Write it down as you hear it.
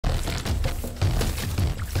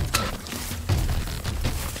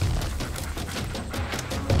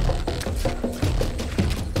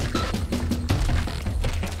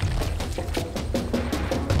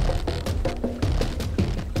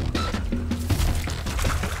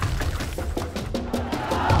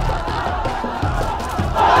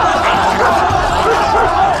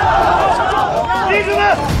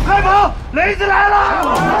雷子来了！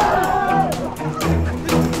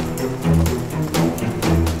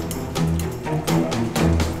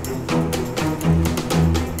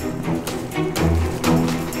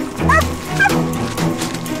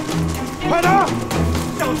快点，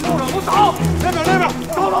向树上都走！那边，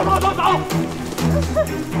走！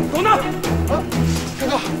走呢！大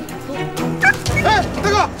哥，哎，大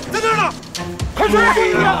哥，在这儿呢！快追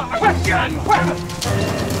呀！快点，快！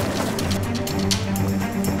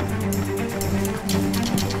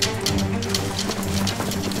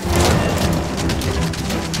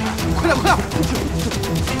 快点！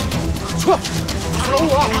撤！打着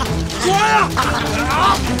我！抓呀！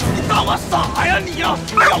啊！你当我傻呀你呀？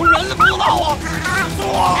咬人不知道啊！抓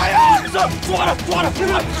呀！抓了！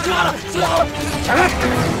起来！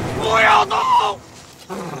不要动！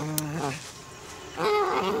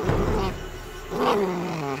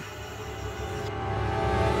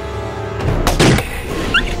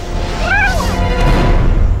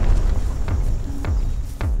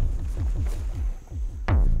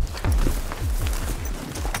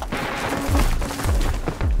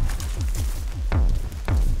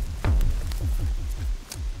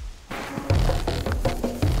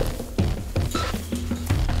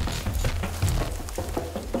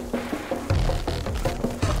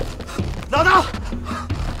老大，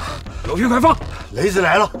有兵快放！雷子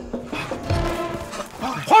来了！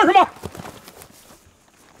怕什么？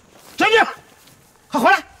将军，快回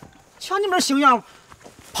来！瞧你们这形样，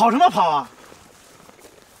跑什么跑啊？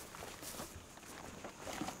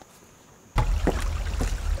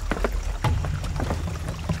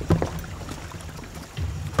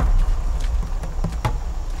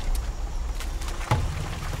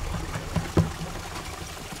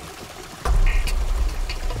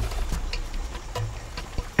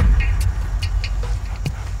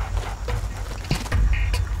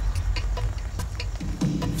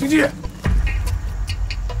经济，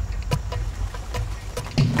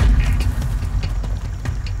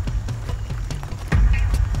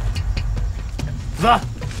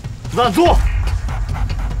子弹坐！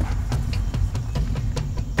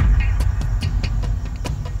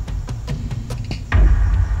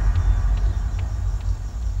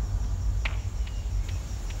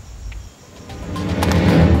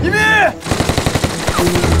一鸣！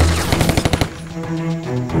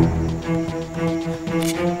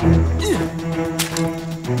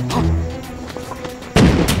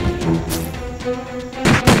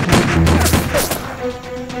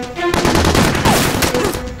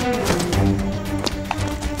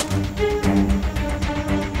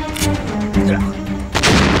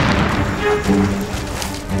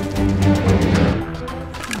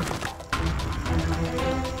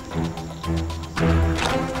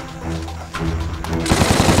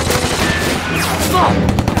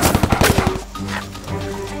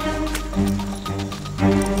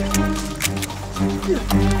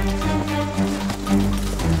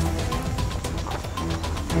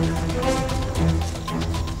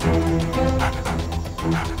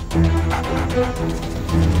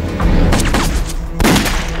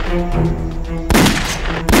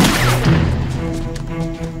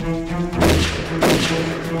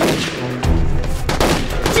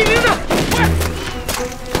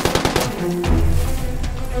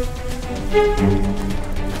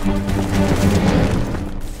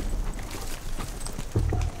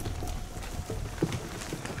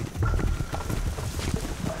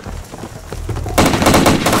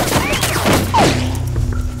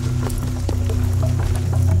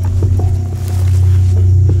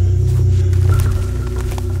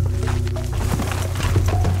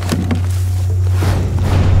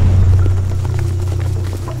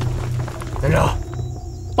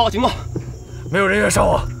报警了，没有人员伤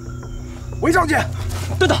亡。韦少剑，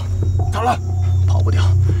等等，咋了？跑不掉，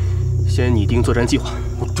先拟定作战计划。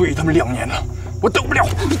我追他们2年了，我等不了。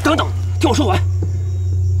你等等，听我说完。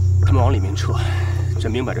他们往里面撤，这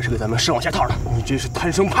明摆着是给咱们上网下套的。你这是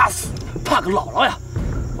贪生怕死，怕个姥姥呀！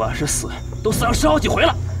我要是死，都死了10好几回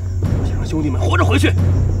了。我想让兄弟们活着回去。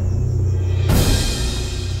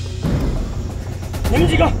你们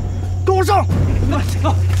几个跟我上！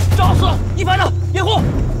走，赵四、一排的掩护。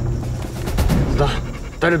子弹，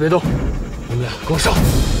待着别动，你们俩跟我上。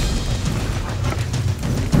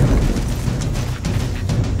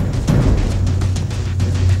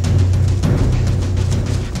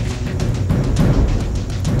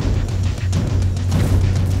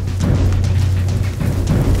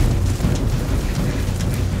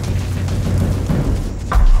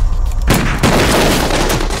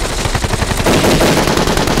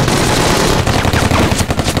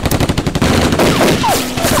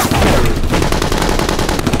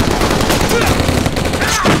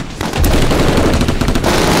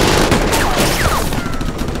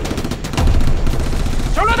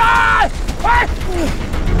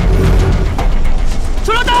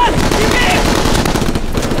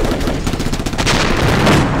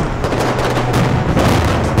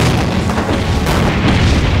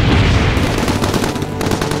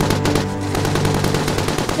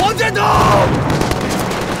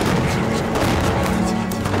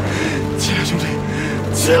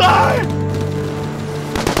起来！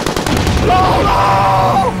姥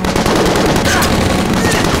姥！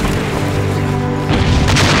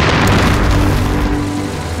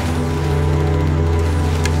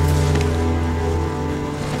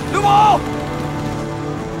刘宝！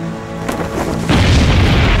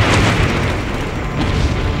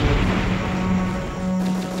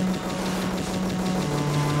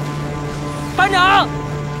班长！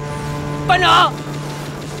班长！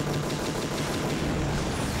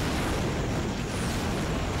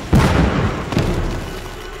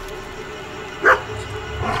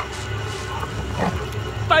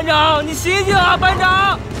班长，你醒醒啊，班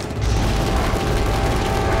长！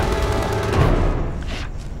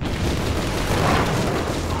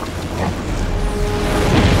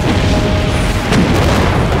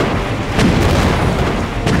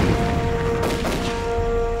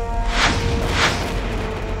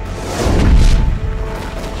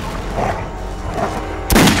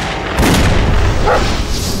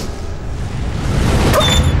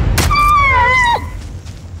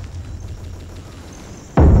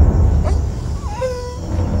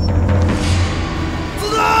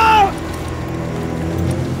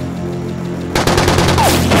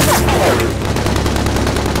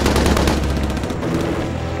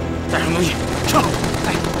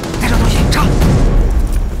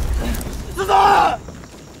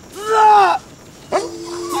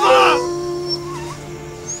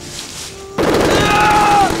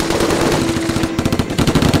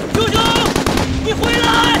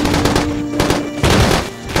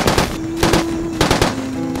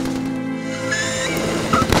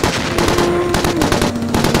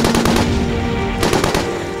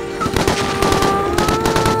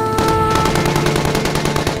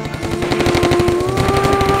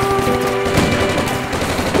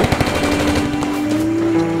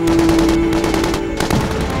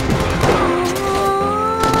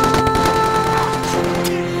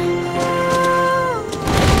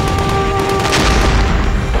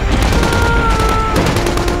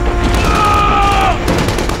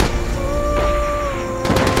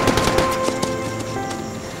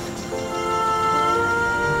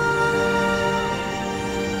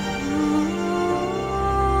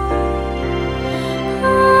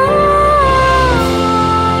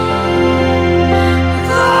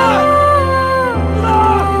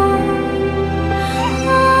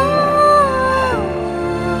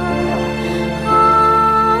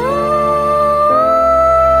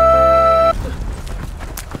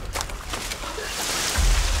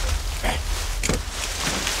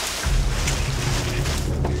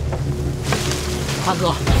大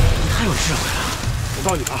哥，你太有智慧了！我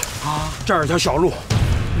告诉你们啊，这儿有条小路，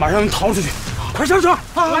马上能逃出去，快上车！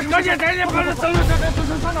赶紧，快点，走！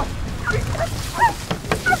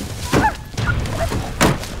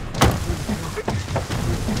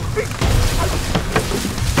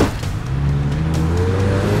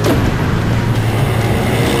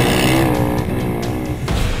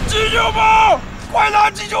急救包，快拿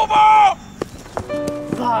急救包！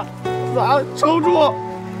咱撑住！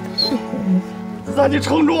子你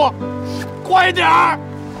撑住，快点儿！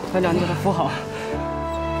班长，你把他扶好。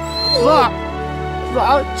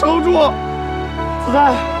咱撑住，子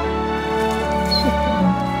弹。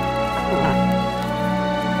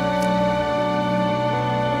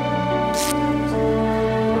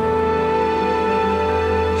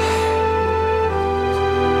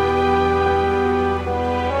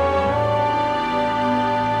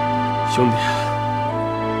兄弟，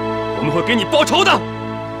我们会给你报仇的。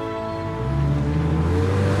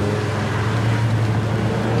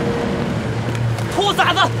兔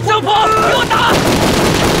崽子，向跑，给我打！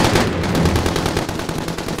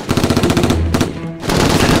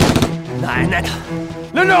奶奶的！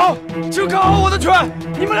连长，请看好我的拳，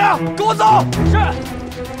你们俩跟我走。是。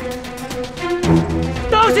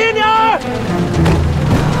当心点儿！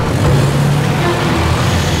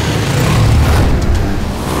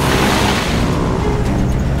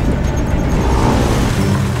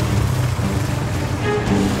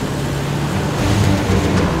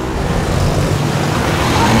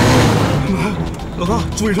老大，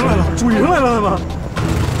追上来了，他们！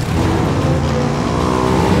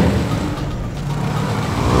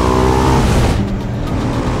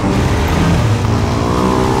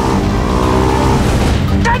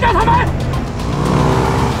干掉他们！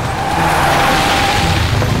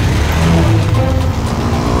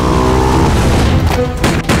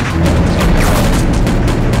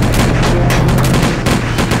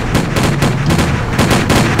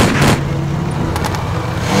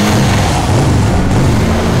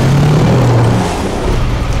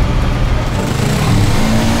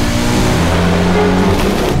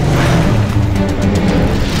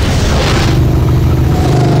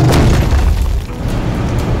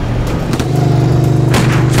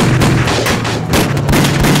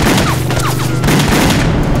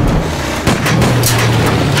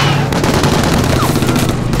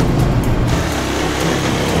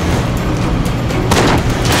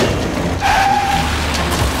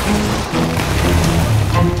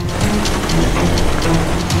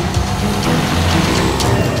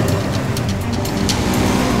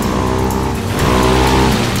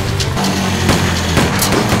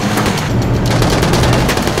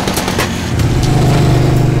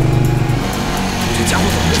家伙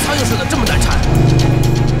怎么跟苍蝇似的这么难缠？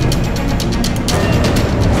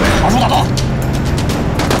二叔大刀。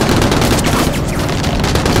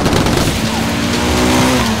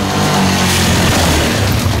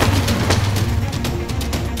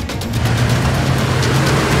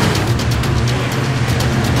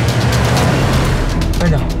 班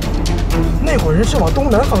长，那伙人是往东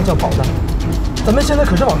南方向跑的，咱们现在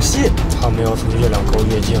可是往西。他们要从月亮沟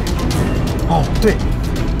越境。哦，对，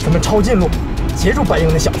咱们抄近路，截住白鹰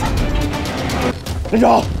那小子。连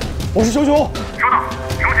长，我是熊熊。收到，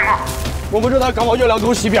什么情况？我们这才赶往月亮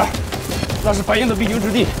沟西边，那是白鹰的必经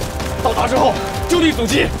之地。到达之后就地阻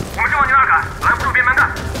击。我们就往你那儿赶，拦不住别蛮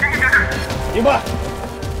干，听听指示。明白。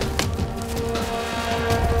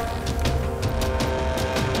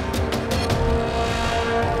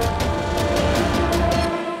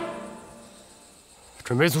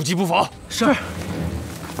 准备阻击步伐。是。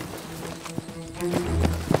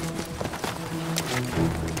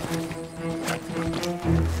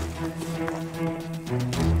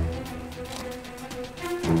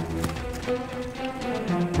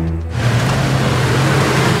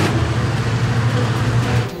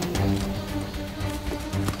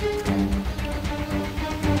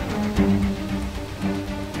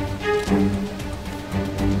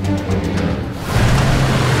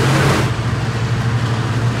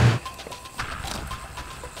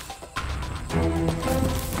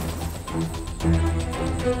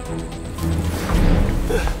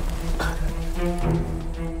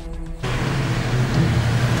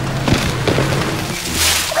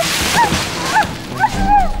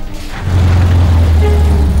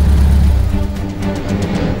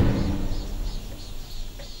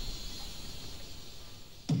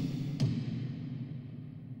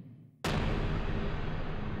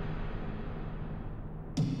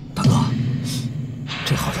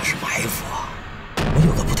这好像是埋伏啊！我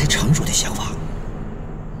有个不太成熟的想法，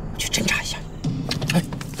我去侦查一下。哎，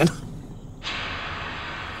等等，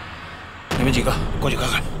你们几个过去看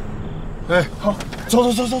看。哎，好，走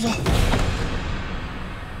走走走走。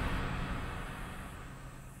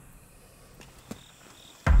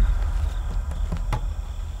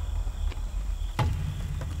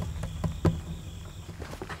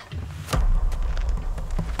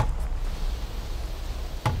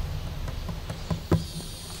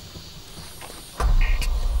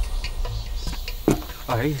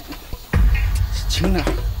哎，轻点。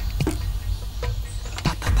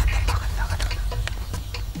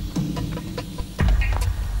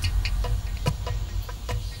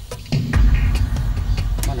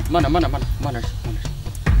慢点，慢点，慢点，慢点，慢点。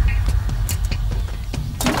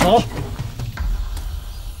走。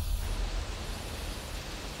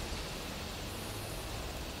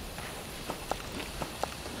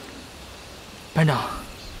班长，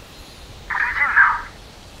不对劲呢。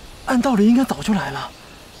按道理应该早就来了。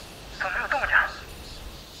 怎么没有动静？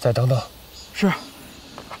再等等。是。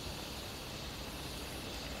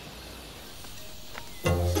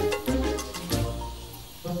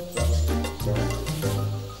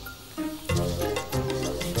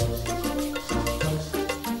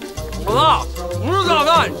饺子，不是炸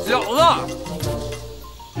弹，饺子。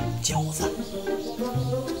饺子。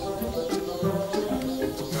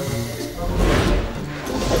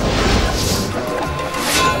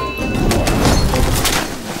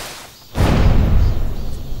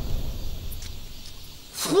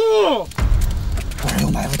 果然有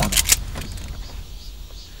埋伏，大哥。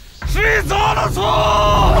谁砸的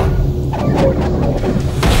错？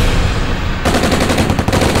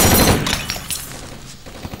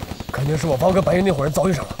肯定是我方跟白银那伙人遭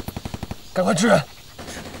遇上了，赶快支援！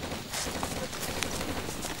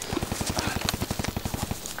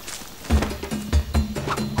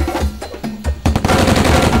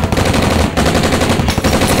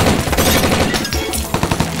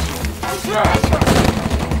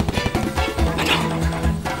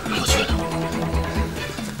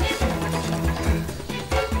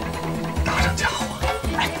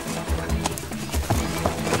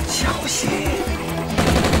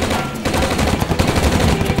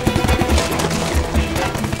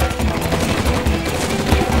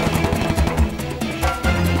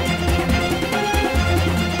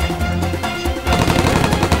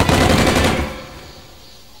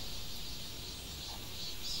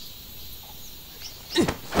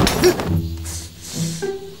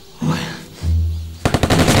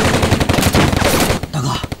大哥，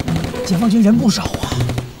解放军人不少啊，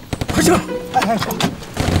快去！哎，好。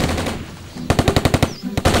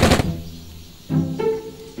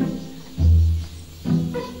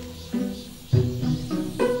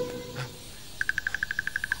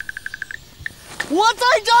我在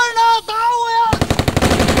这儿呢，打我呀！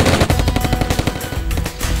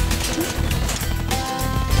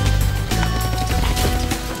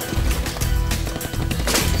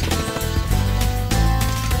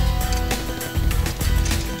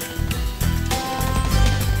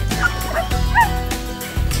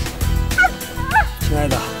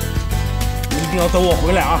定要等我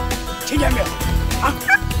回来啊！听见没有？啊！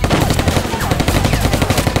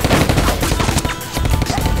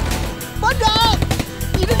班长，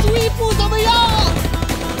你的主意不怎么样啊！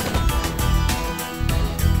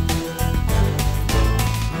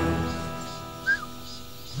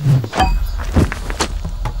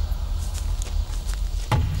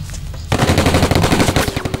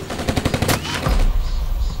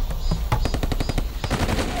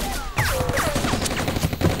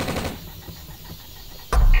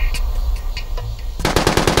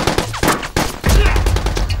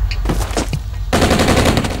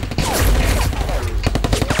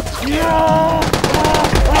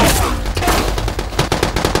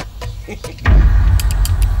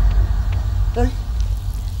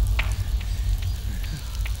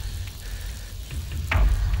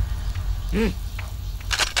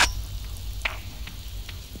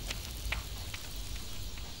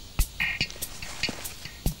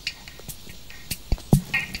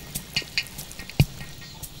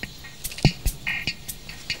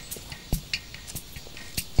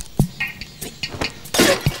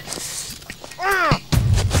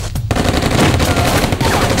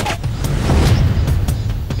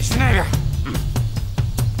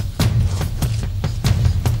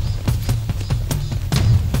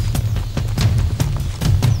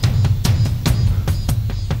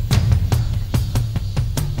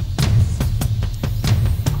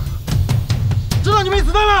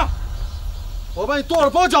我把你剁了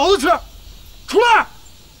包饺子吃，出来！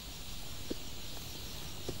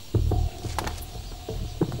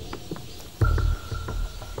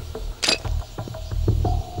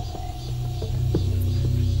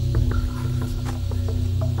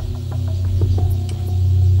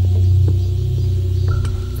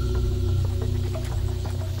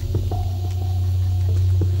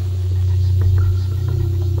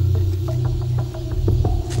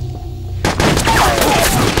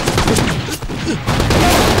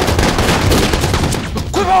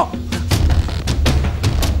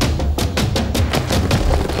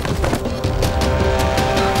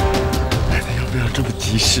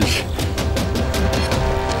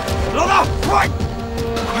老大，快！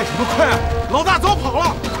快什么快啊！老大早跑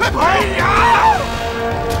了，快跑！哎呀！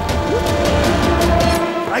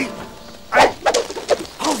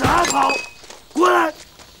跑啥跑？过来！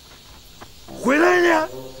回来了！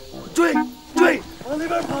追！往那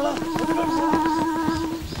边跑了，往那边跑！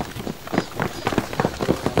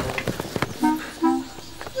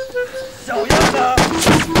小样的！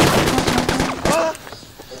啊！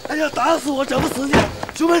哎呀，打死我，整不死你！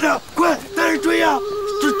熊班长，快带人追呀！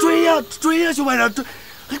追呀！熊班长，追！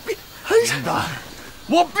笨蛋，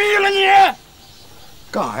我毙了你！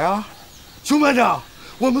干啥呀？熊班长，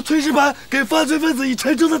我们炊事班给犯罪分子以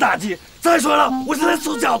沉重的打击。再说了，我是来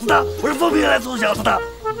送饺子的，我是奉命来送饺子的。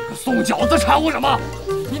送饺子掺和什么？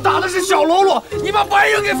你打的是小喽啰，你把白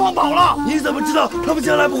鹰给放跑了。你怎么知道他们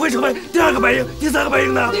将来不会成为第二个白鹰、第三个白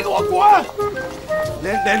鹰呢？你给我滚！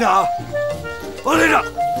连长，王连长，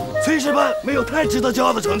炊事班没有太值得骄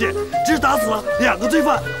傲的成绩，只打死了2个罪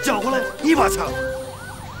犯，缴回来1把枪。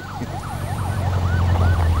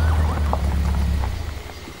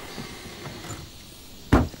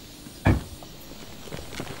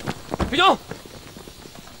队长，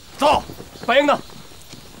走，白鹰呢？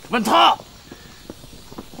问他。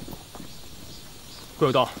郭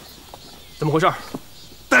有道，怎么回事？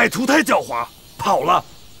歹徒太狡猾，跑了。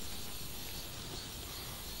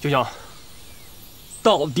军长，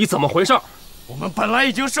到底怎么回事？我们本来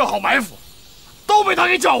已经设好埋伏，都被他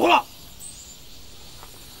给搅和了。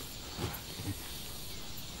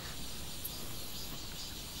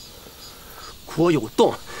郭有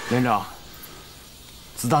洞，连长，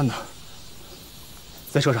子弹呢？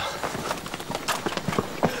在车上。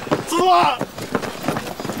子弹！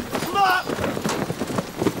子弹！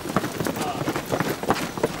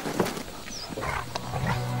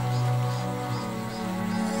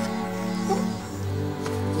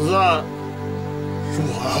子弹！是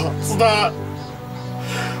我，子弹！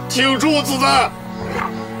挺住，子弹！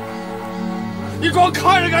你光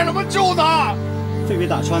看着干什么？救他！肺被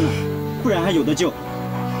打穿了，不然还有的救。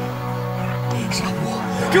纱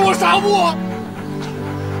布，给我纱布！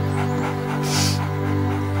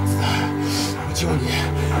我救你，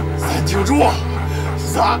子挺住，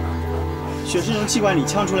子。血是从气管里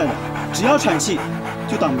呛出来的，只要喘气，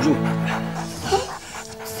就挡不住。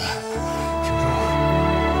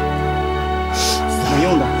没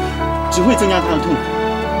用的，只会增加他的痛苦。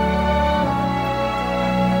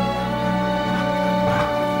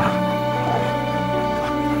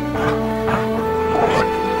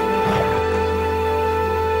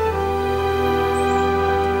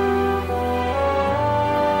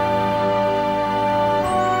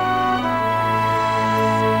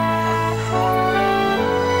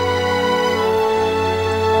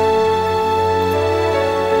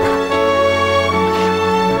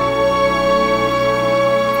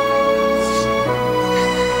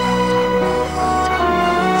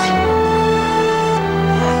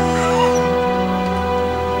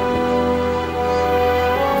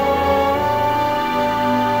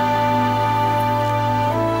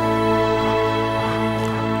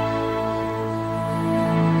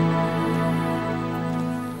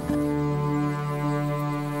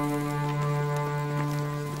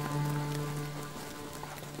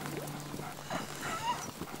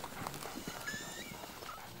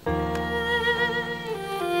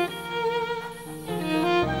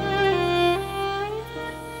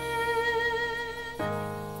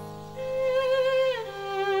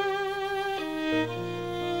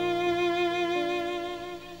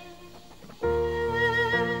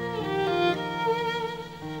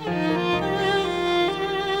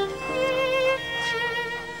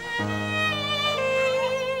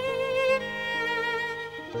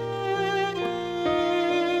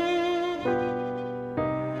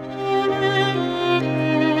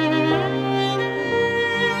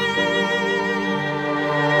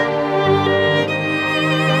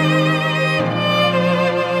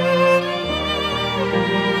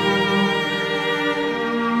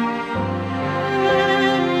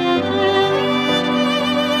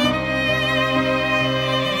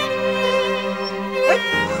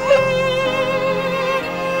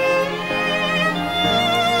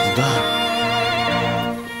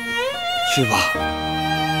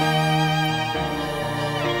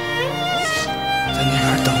在那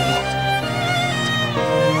边等我。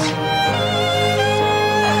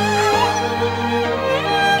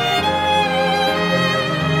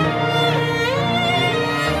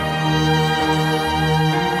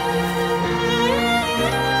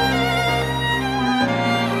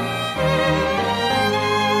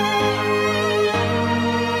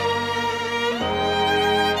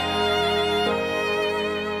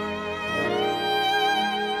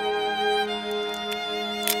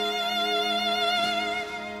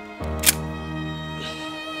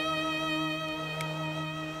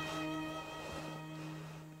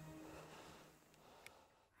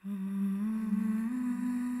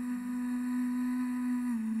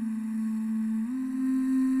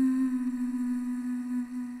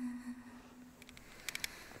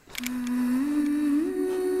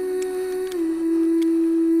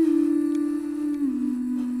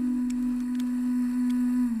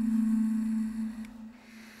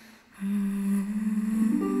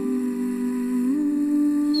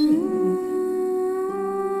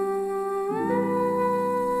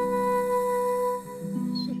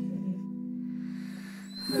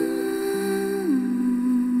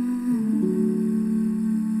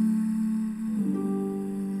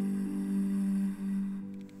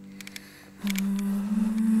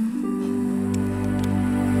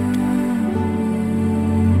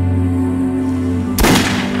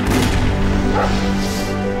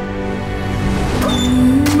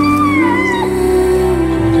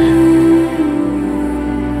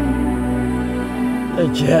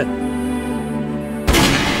 钱。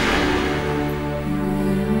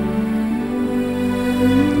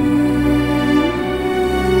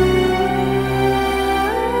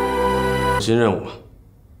新任务，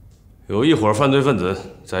有一伙犯罪分子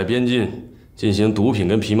在边境进行毒品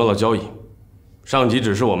跟皮毛的交易，上级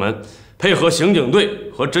指示我们配合刑警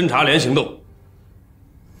队和侦察连行动。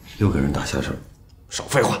又给人打下手，少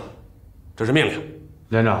废话，这是命令。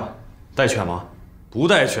连长，带犬吗？不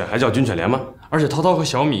带犬还叫军犬连吗？而且涛涛和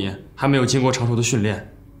小米还没有经过成熟的训练，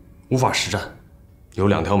无法实战。有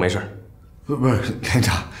2条没事。不是连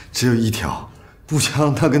长，只有1条。步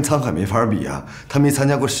枪他跟沧海没法比啊，他没参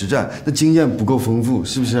加过实战，那经验不够丰富，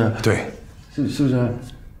是不是？对，是不是？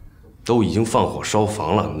都已经放火烧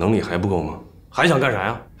房了，能力还不够吗？还想干啥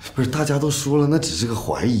呀？不是，大家都说了，那只是个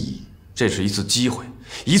怀疑。这是一次机会，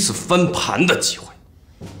一次翻盘的机会。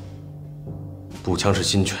步枪是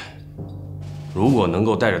新犬，如果能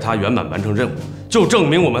够带着它圆满完成任务，就证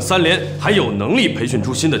明我们3连还有能力培训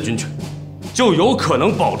出新的军犬，就有可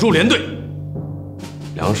能保住连队。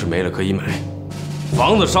粮食没了可以买，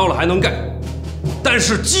房子烧了还能盖，但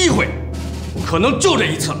是机会可能就这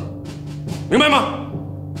一次了，明白吗？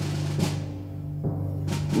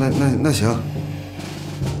那行，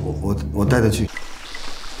我带他去。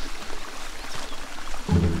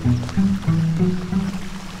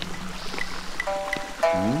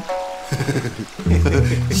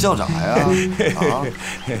笑啥呀？啊！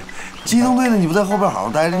机动队的你不在后边好好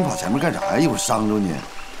待着，你跑前面干啥呀？一会儿伤着你。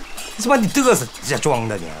你把你嘚瑟这装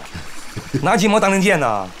的你，拿鸡毛当令箭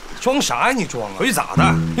呢？装啥呀你装啊？回去咋的？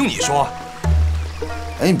用你说。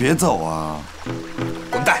哎，你别走啊！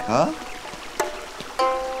滚蛋！啊！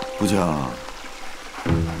步枪，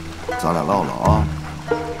咱俩唠唠啊。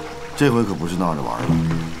这回可不是闹着玩了，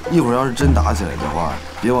一会儿要是真打起来的话，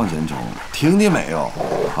别往前冲，听见没有？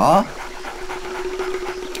啊！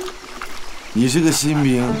你是个新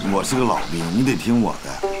兵，我是个老兵，你得听我的。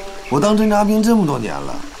我当侦察兵这么多年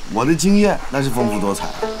了，我的经验那是丰富多彩，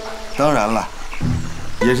当然了，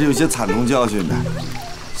也是有些惨痛教训的，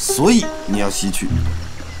所以你要吸取。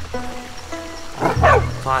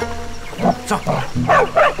3、上！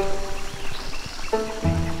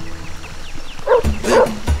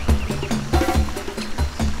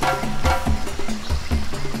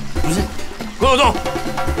不是，郭有栋，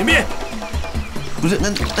隐蔽。不是，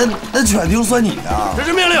那犬就算你的啊！这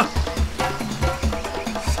是命令。什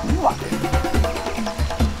么玩意儿？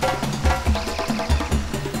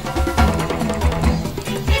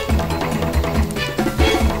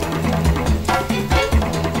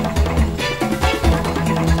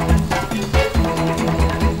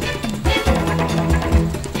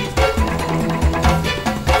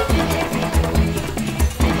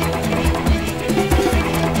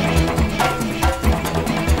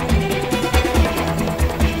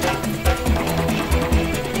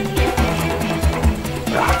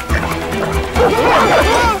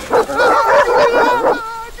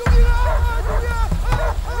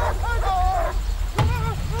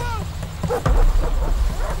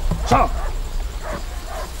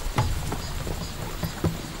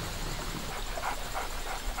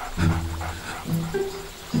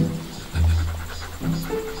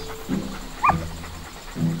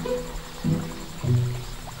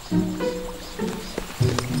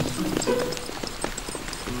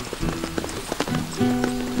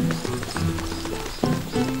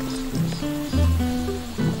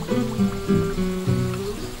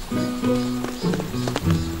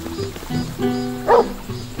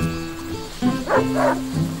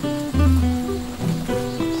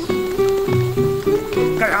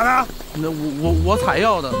采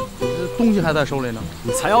药的，东西还在手里呢。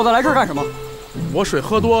你采药的来这儿干什么？我水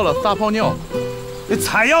喝多了，撒泡尿。你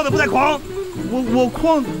采药的不在矿？我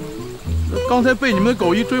矿，刚才被你们的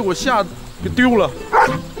狗一追，我吓得给丢了。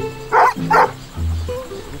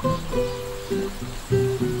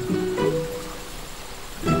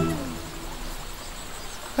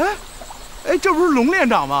哎，这不是龙连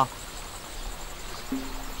长吗？李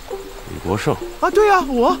国胜啊，对呀，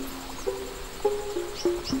我。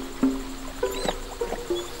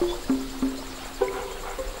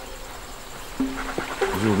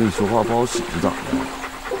不是我跟你说话不好使是咋的？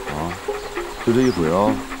啊，就这一回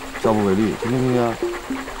啊，下不为例，听没听见？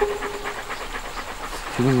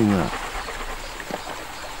听没听见？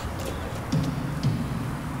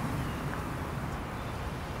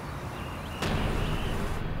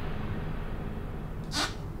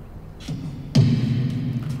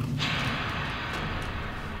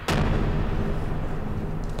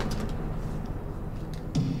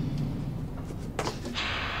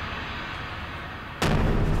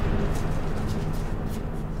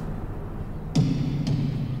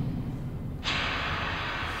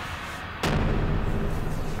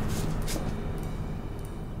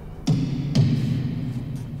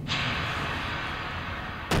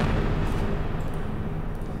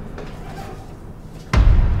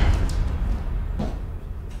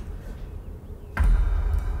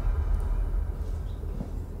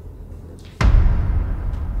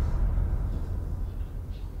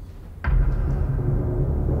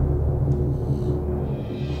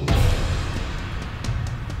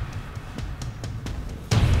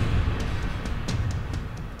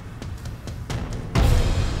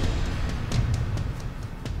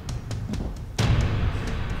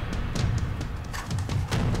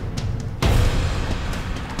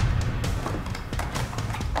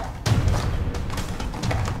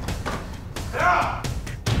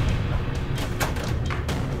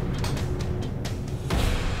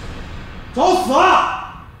找死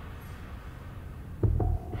啊！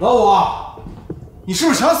老五，你是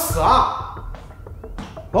不是想死啊？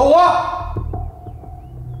老五，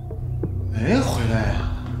没回来呀？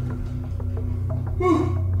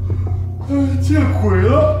见鬼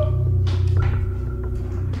了！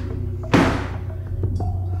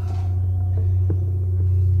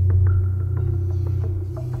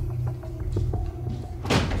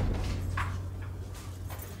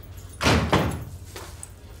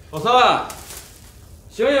老三，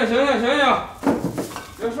醒醒醒醒醒醒，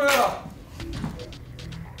别睡了，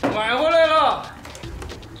买回来了。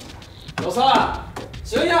老三，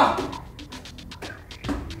醒醒，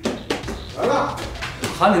来了。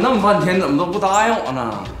喊你那么半天，怎么都不答应我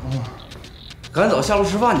呢？赶紧走，下楼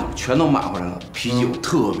吃饭去，全都买回来了，啤酒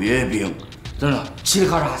特别冰，真的，嘁哩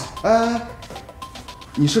咔嚓去。哎，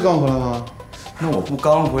你是刚回来吗？那我不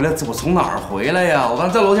刚回来，我从哪儿回来呀？我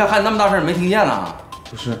刚在楼下喊你那么大声，你没听见呢？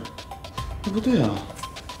不是，那不对啊，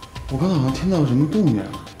我刚才好像听到什么动静。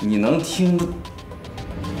你能听得？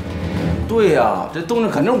对呀，这动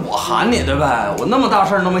静肯定是我喊你的呗，我那么大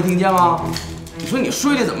声都没听见吗？你说你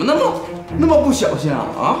睡得怎么那么不小心啊？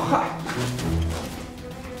啊嗨！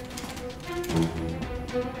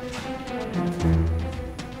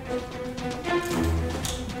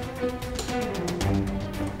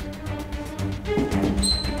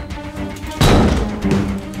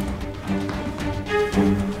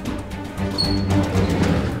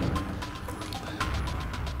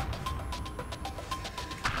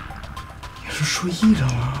睡衣裳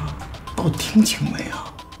啊，到底听清没啊？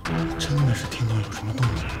真的是听到有什么动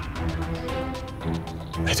静。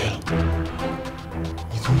哎，对了，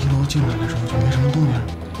你从一楼进来的时候就没什么动静？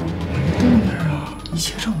没动静啊，一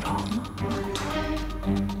切正常啊。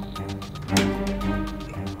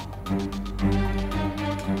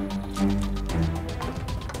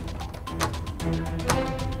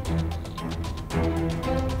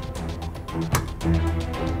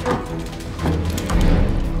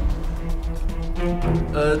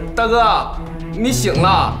大哥，你醒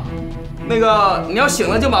了？那个，你要醒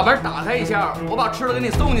了就把门打开一下，我把吃的给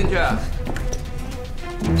你送进去。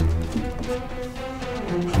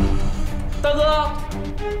大哥，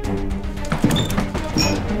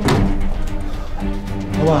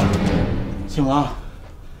老板，醒了。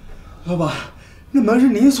老板，那门是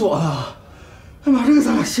你锁的，他妈这给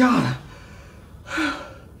咱俩吓的。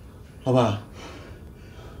老板，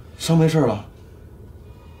伤没事吧？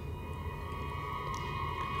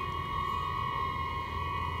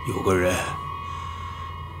有个人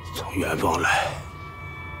从远方来，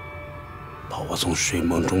把我从睡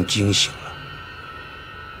梦中惊醒了。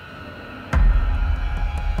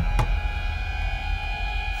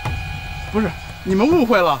不是，你们误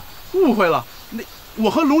会了，误会了。我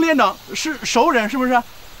和龙连长是熟人，是不是？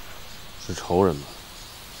是仇人吗？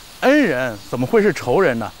恩人怎么会是仇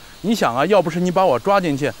人呢？你想啊，要不是你把我抓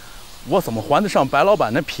进去，我怎么还得上白老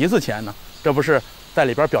板那皮子钱呢？这不是在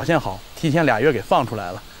里边表现好，提前2月给放出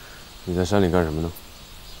来了。你在山里干什么呢？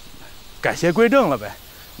改邪归正了呗。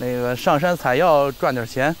那个上山采药赚点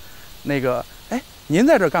钱。那个，哎，您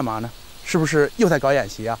在这干嘛呢？是不是又在搞演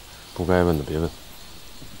习啊？不该问的别问。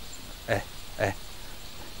哎，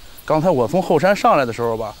刚才我从后山上来的时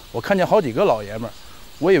候吧，我看见好几个老爷们儿，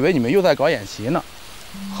我以为你们又在搞演习呢。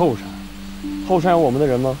后山有我们的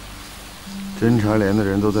人吗？侦察连的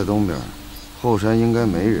人都在东边，后山应该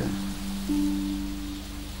没人。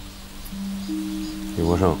李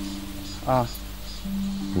国胜，啊，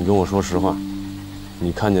你跟我说实话，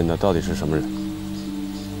你看见的到底是什么人？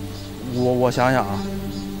我想想啊，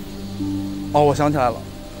哦，我想起来了，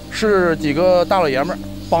是几个大老爷们儿，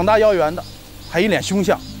膀大腰圆的，还一脸凶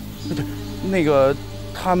相。对，那个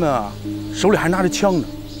他们啊，手里还拿着枪呢。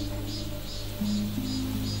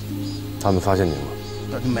他们发现你了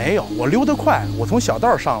吗？没有，我溜得快，我从小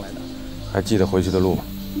道上来的。还记得回去的路吗？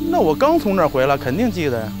那我刚从那儿回来，肯定记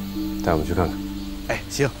得呀。带我们去看看。哎，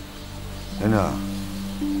行。连长，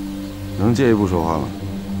能借一步说话吗？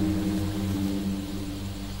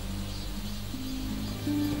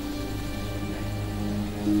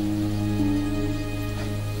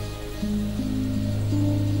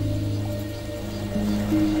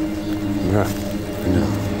没事。连长，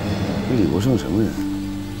这李国胜什么人？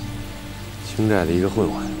清寨的一个混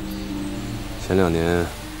混，前2年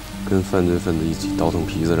跟犯罪分子一起倒腾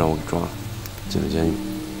皮子，让我给抓了，进了监狱。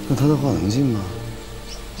那他的话能信吗？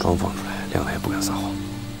刚放出来，亮亮也不敢撒谎。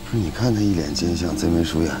不是，你看他一脸奸相，贼眉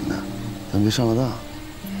鼠眼的，咱别上了当。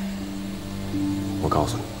我告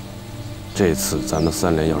诉你，这次咱们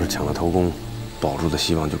3连要是抢了头功，保住的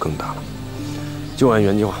希望就更大了。就按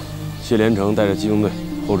原计划，谢连成带着机动队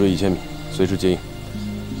后追1000米，随时接应。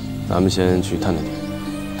咱们先去探探点。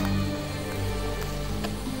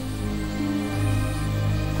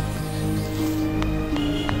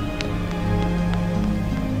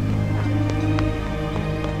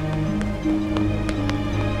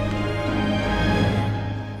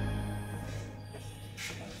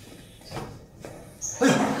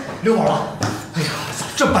溜跑了！哎呀，咋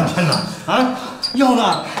这半天呢？啊，药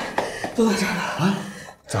呢？都在这儿呢。啊，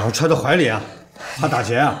咋会揣到怀里啊？怕打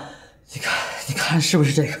劫啊？你看是不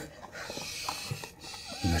是这个？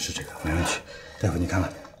应该是这个，没问题。大夫，你看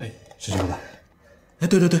看，哎，是这个吧？哎，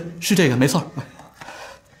对，是这个，没错。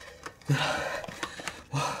对了，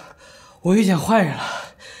我遇见坏人了。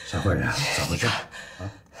啥坏人啊？咋回事？啊？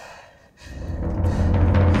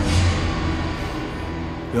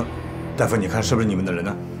哟，大夫，你看是不是你们的人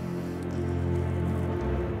呢？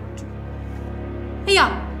哎呀，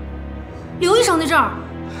刘医生在这儿。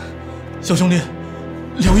小兄弟，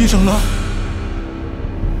刘医生呢？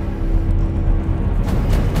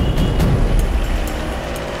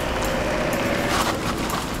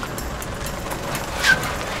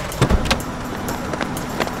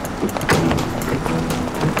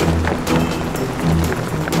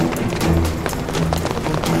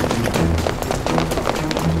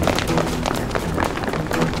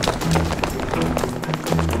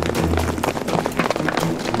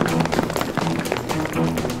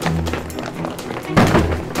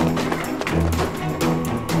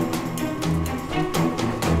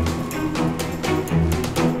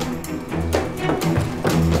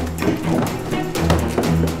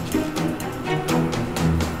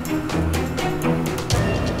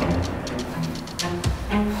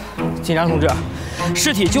警察同志，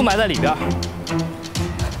尸体就埋在里边，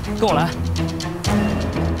跟我来，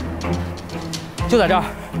就在这儿。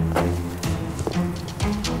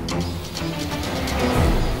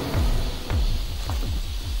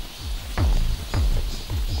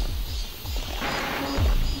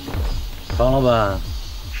常老板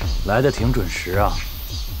来的挺准时啊。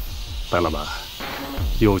白老板，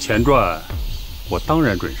有钱赚，我当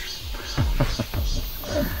然准时。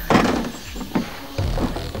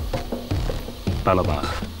白老板，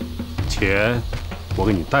钱我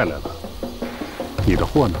给你带来了，你的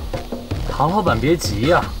货呢？唐老板别急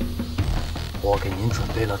呀，我给您准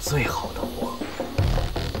备了最好的货。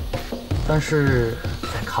但是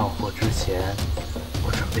在看货之前，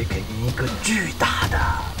我准备给您一个巨大的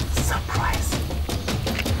surprise。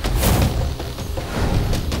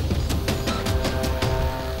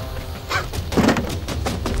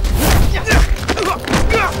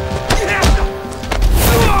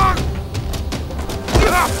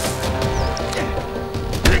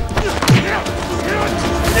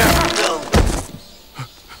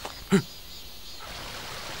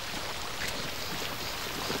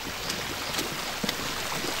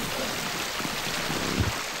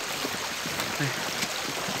哎，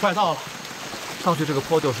快到了，上去这个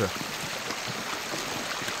坡就是。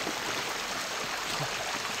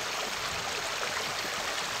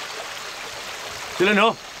金连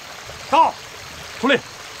成，到，出力。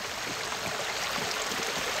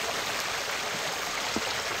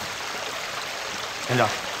连长，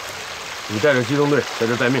你带着机动队在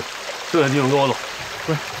这待命，剩下弟兄跟我走。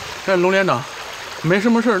不是，这龙连长，没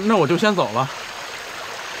什么事，那我就先走了。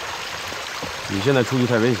你现在出去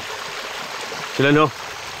太危险，金连成，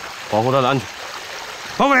保护他的安全。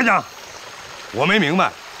报告连长，我没明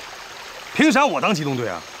白，凭啥我当机动队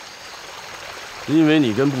啊？因为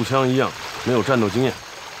你跟步枪一样，没有战斗经验。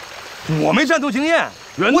我没战斗经验，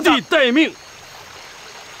原地待命，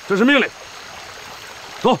这是命令。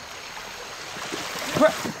走。不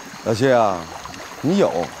是，老谢啊，你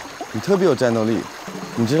特别有战斗力，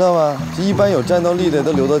你知道吗？这一般有战斗力的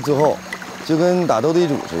都留到最后，就跟打斗地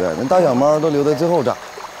主似的，那大小猫都留在最后长，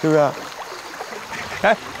是不是？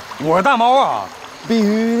哎，我是大猫啊，必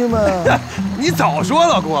须的嘛。你早说，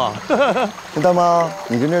老郭。那大猫，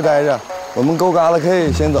你跟这儿待着，我们勾旮旯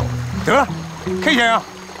K 先走。得了 ，K 先生，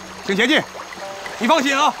请前进。你放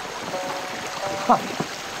心啊。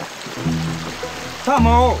大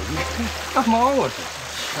猫，大猫，我去。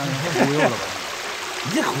不用了吧？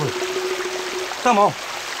别哭了，大猫。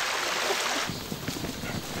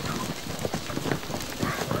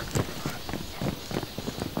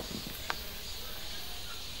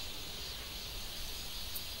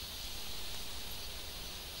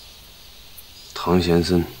唐贤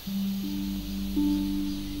森，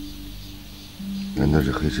难道是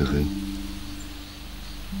黑吃黑？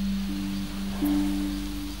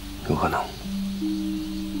有可能。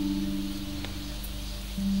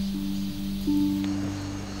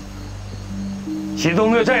机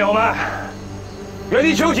动队战友们，原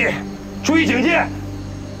地休息，注意警戒。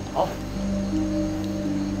好。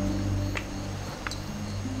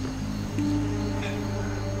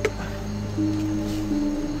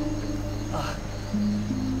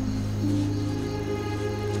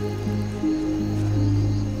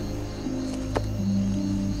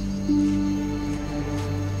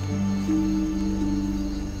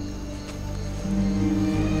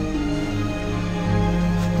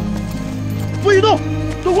不许动！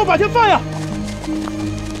都给我把枪放下！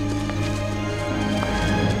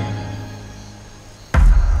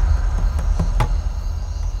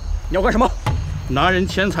你要干什么？拿人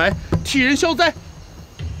钱财，替人消灾。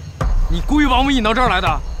你故意把我们引到这儿来的？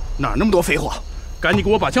哪那么多废话？赶紧给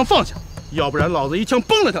我把枪放下，要不然老子一枪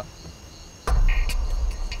崩了他！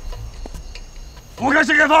不看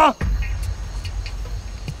谁敢放？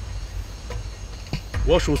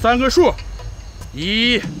我数3个数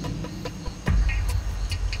，1、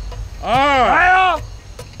2，来呀！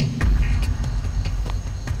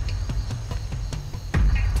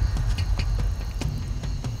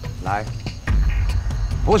来，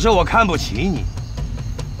不是我看不起你，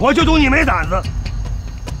我就赌你没胆子。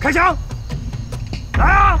开枪！来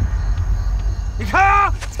啊！你开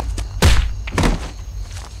啊！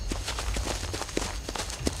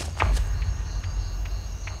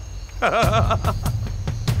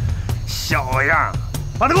小样，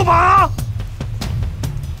把他给我绑！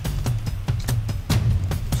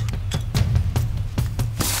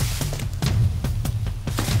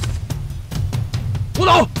我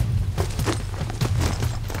走。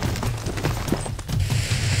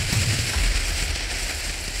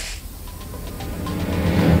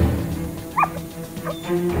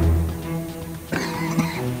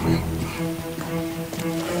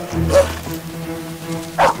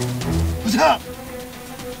不枪，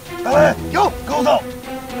来，有，跟我走。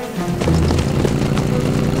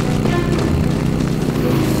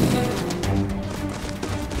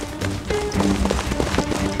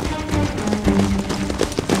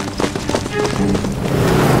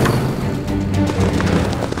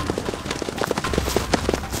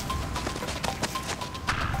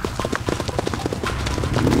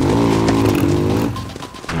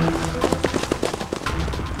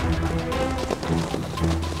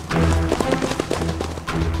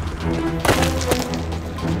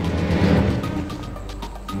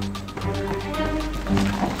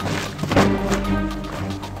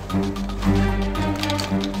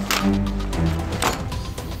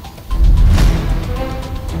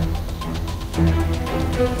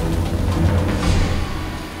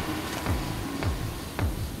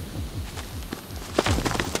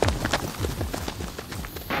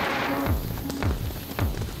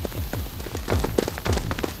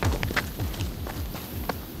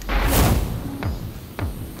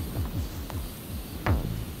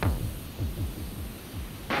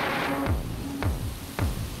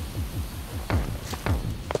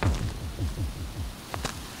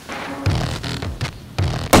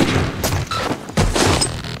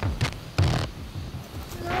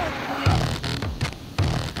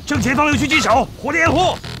向前方六区击守，火力掩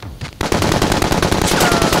护。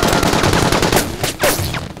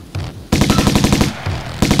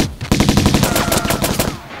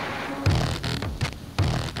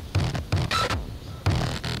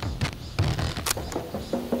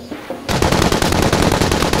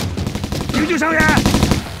营救伤员。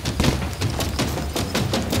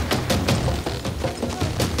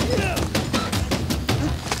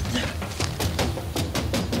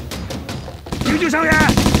 营救伤员，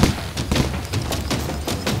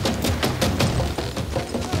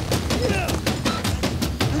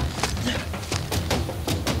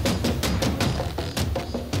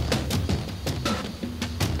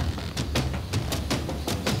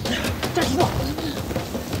站住！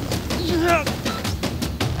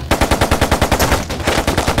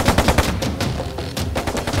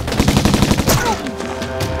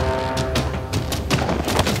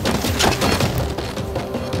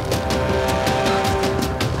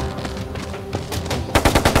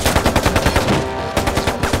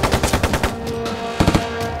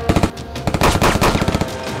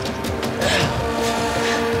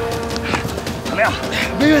怎么样？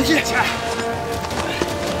没问题。起来。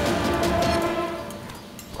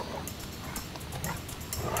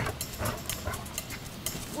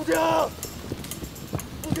 副将，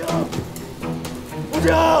副将，副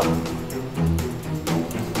将！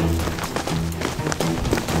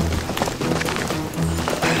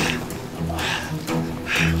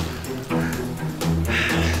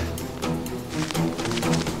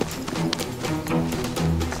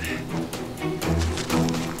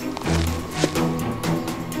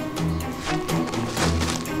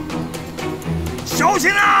小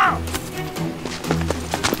心啊！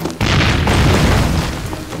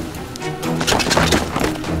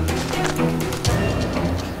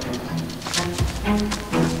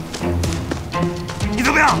 你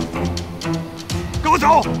怎么样？跟我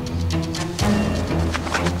走！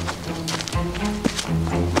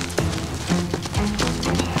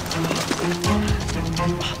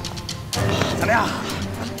怎么样？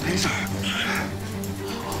没事。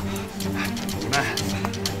你们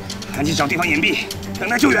赶紧找地方隐蔽，等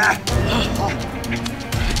待救援。好。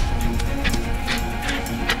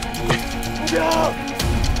副将，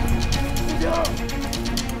副将，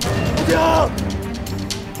副将！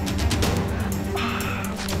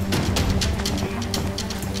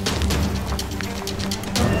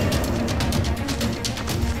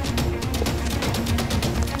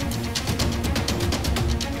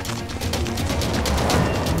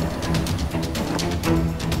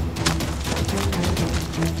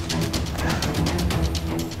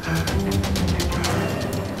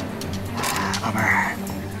 宝贝儿，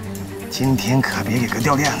今天可别给个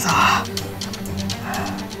掉链子啊！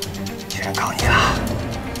全靠你了。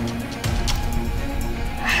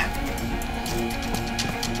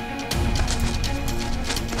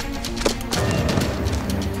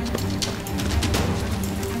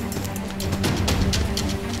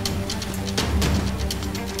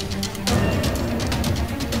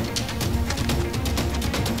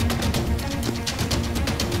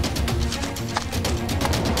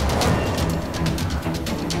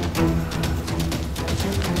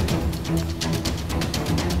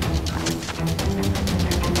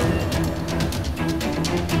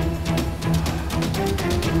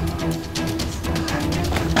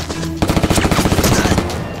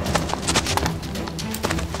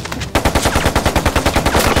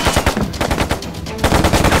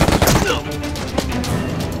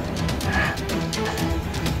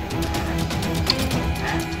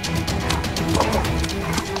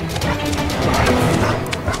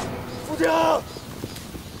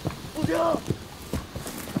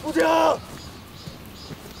副将，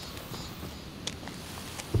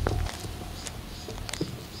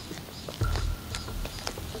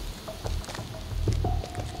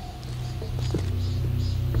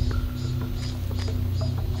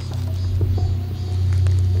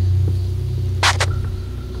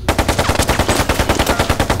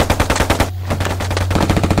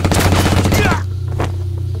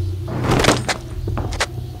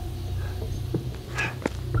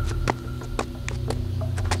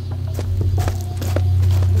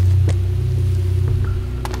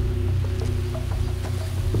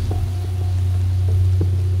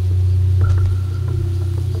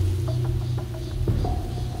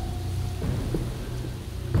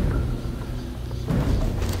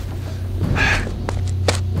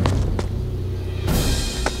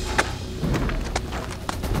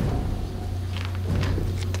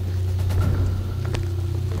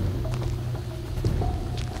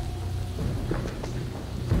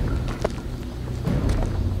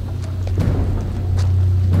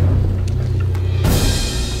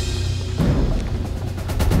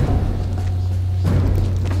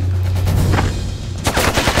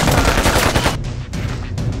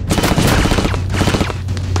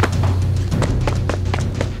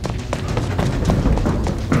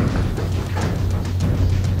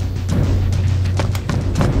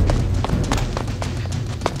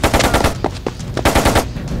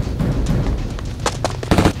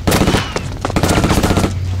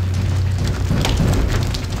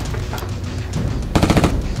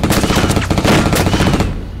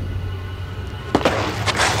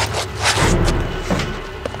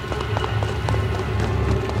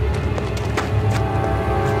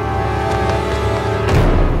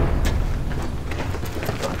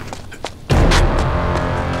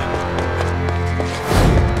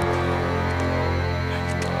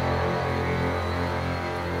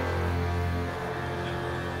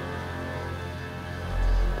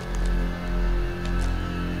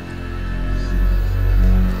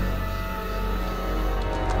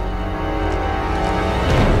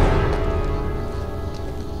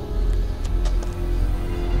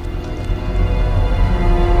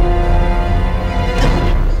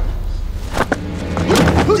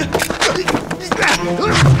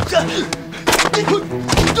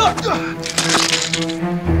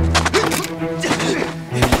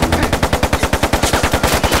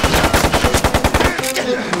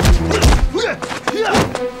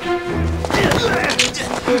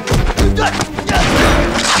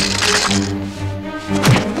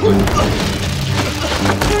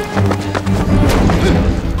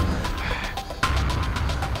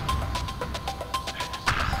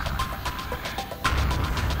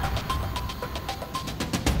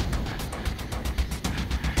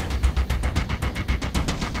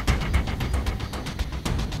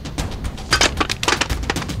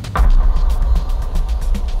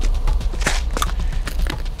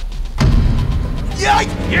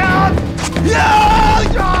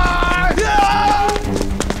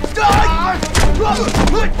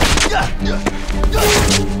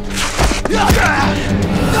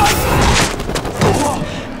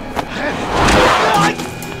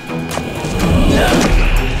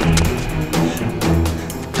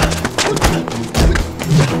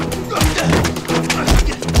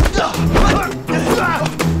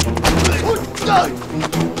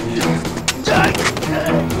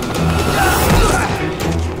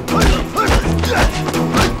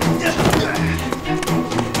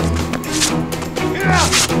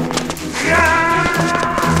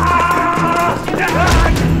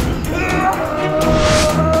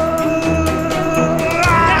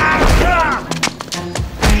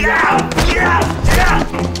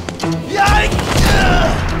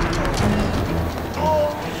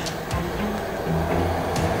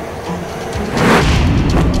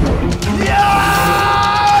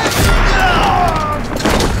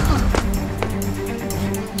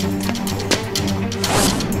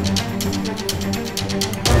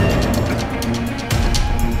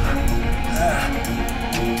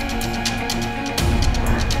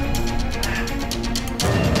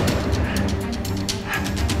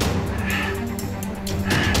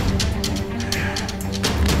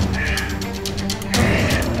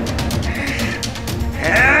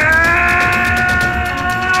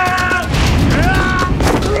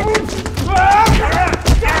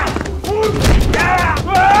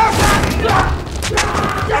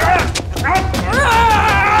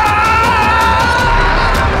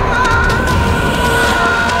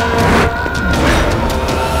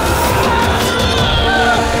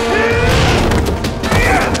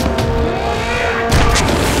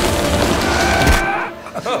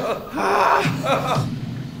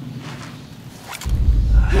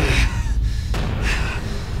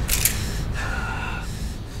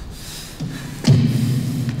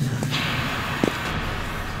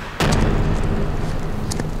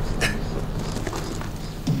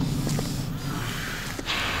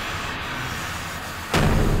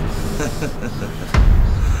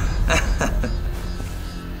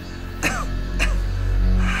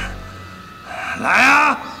来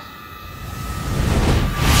呀！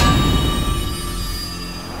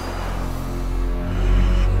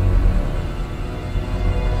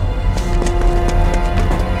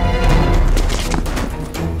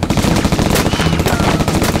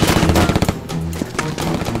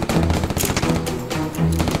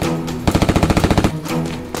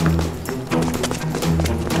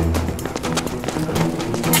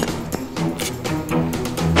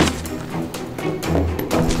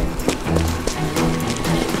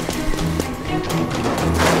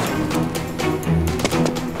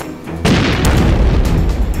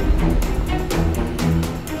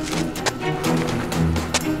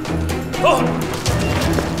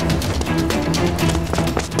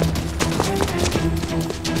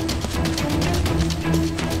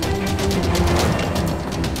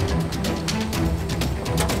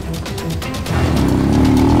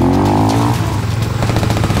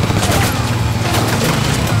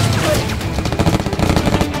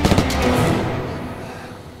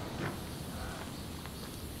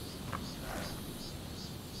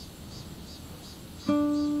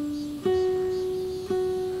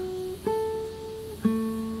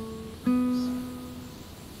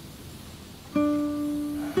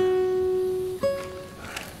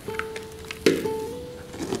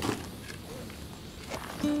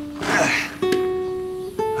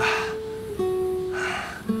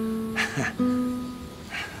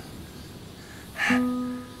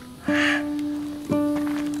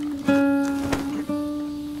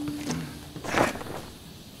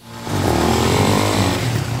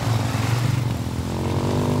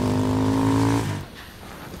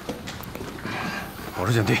我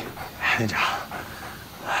是警帝，连长。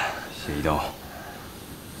谢一刀，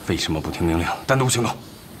为什么不听命令，单独行动？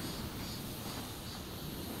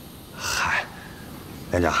嗨，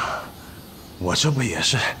连长，我这不也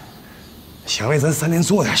是想为咱3连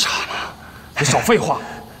做点啥吗？你少废话！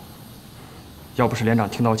要不是连长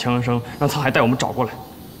听到枪声，让苍海带我们找过来，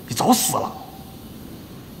你早死了。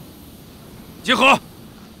集合！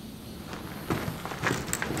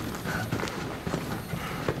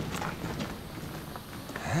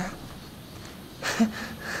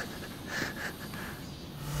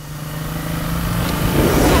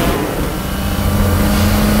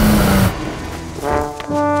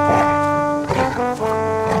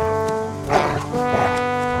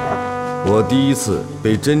我第一次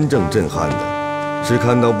被真正震撼的，是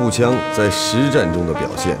看到步枪在实战中的表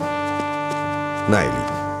现，耐力、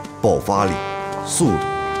爆发力、速度、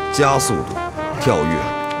加速度、跳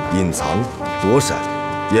跃、隐藏、躲闪，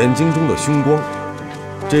眼睛中的凶光，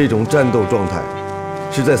这种战斗状态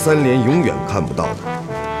是在3连永远看不到的。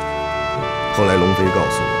后来龙飞告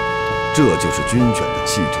诉我，这就是军犬的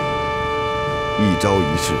气质，一招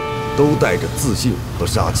一式都带着自信和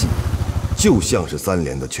杀气，就像是3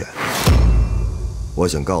连的犬。我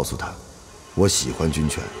想告诉他，我喜欢军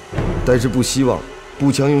犬，但是不希望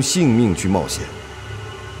步枪用性命去冒险。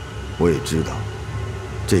我也知道，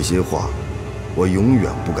这些话我永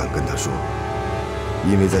远不敢跟他说，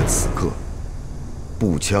因为在此刻，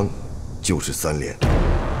步枪就是3连。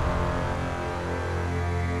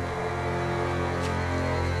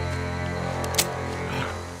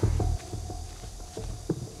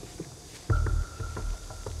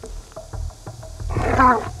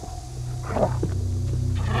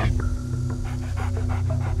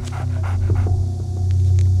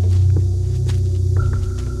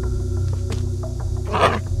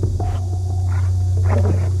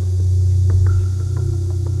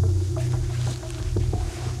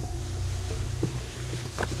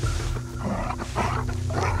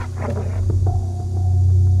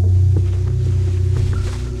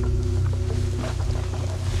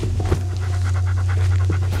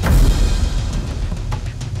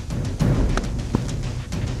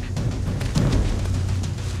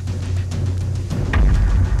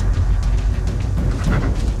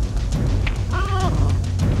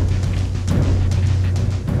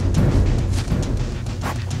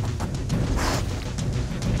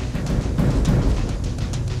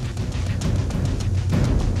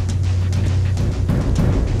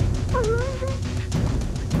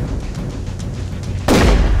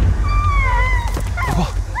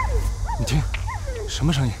什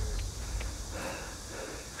么声音？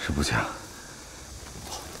是步枪。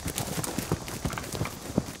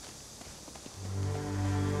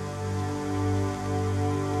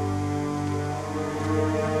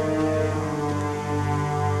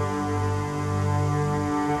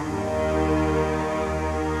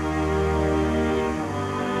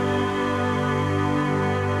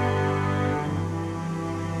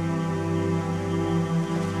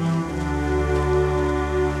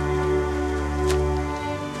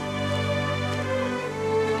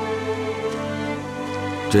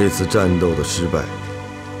这次战斗的失败，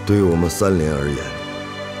对于我们3连而言，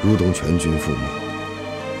如同全军覆没。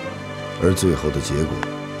而最后的结果，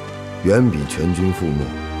远比全军覆没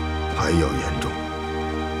还要严重。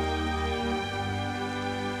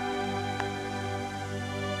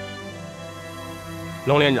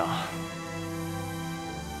龙连长，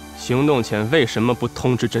行动前为什么不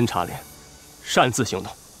通知侦察连，擅自行动？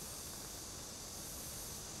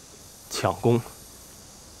抢攻！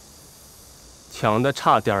抢的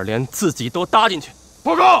差点连自己都搭进去。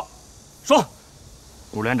报告，说，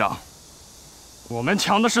顾连长，我们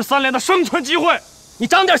抢的是3连的生存机会，你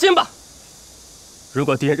长点心吧。如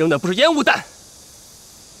果敌人扔的不是烟雾弹，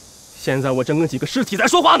现在我正跟几个尸体在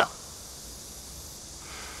说话呢。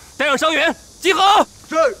带上伤员，集合。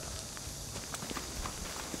是。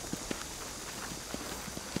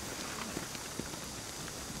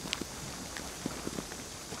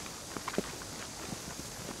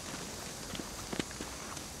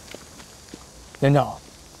连长，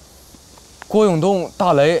郭永东、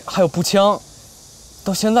大雷还有步枪，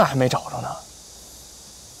到现在还没找着呢。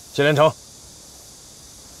谢连成，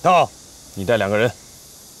汤好，你带2个人，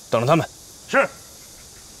等着他们。是。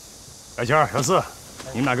白谦、小四，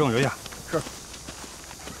你们俩跟我留下。是。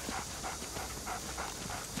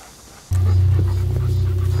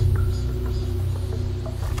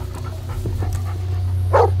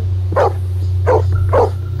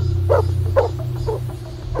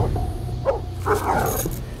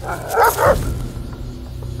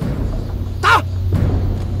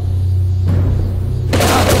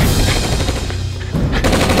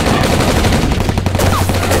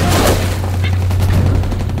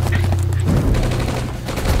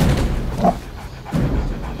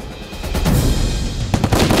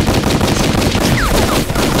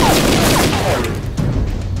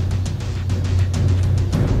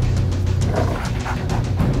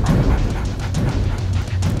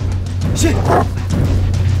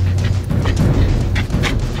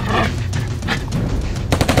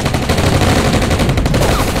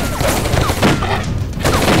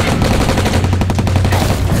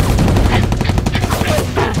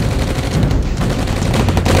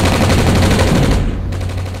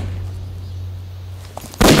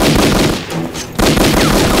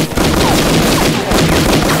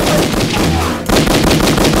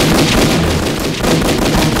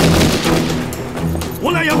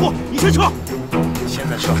先撤！现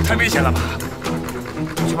在撤太危险了吧？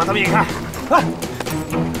去把他们引开！哎，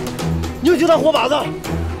你有几弹火把子？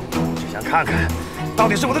只想看看，到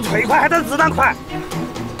底是我的腿快还是子弹快？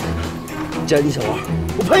既然你想玩，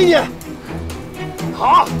我陪你。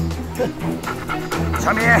好，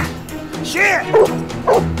全民，起！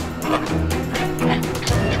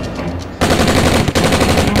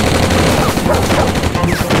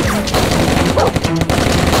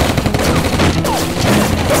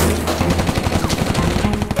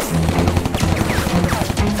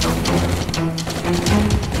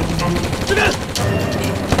这边。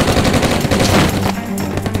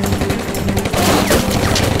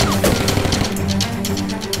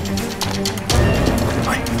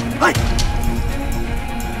哎！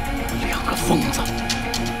两个疯子！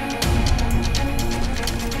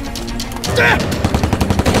这！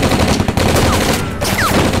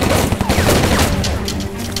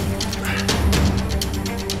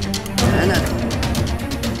来，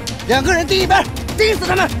两个人盯一边，盯死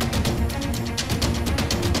他们！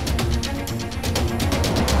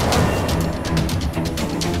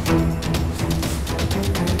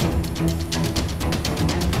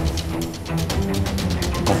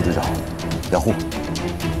高副队长，掩护！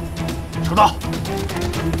收到。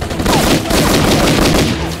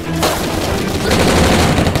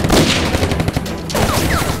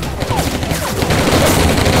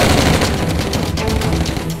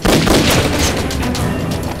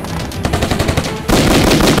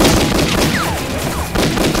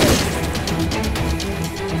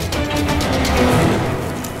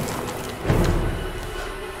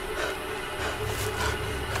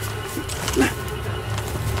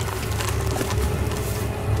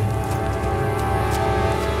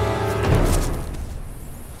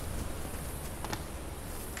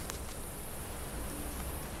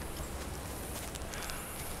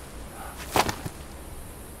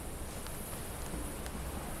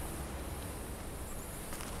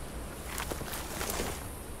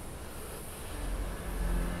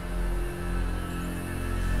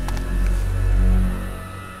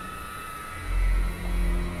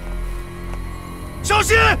小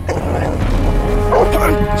心！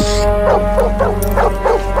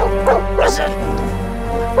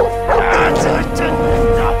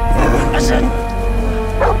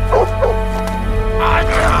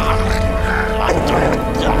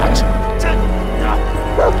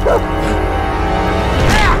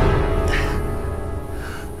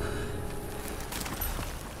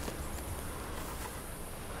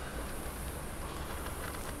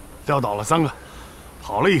撂倒了3个，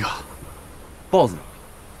跑了1个。豹子，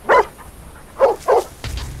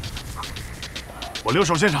我留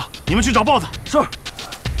守现场，你们去找豹子。是。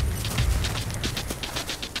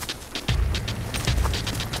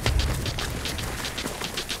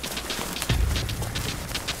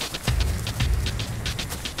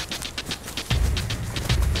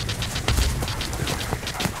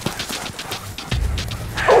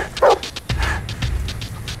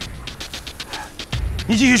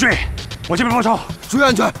你继续睡，我这边报抄，注意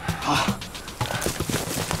安全。好。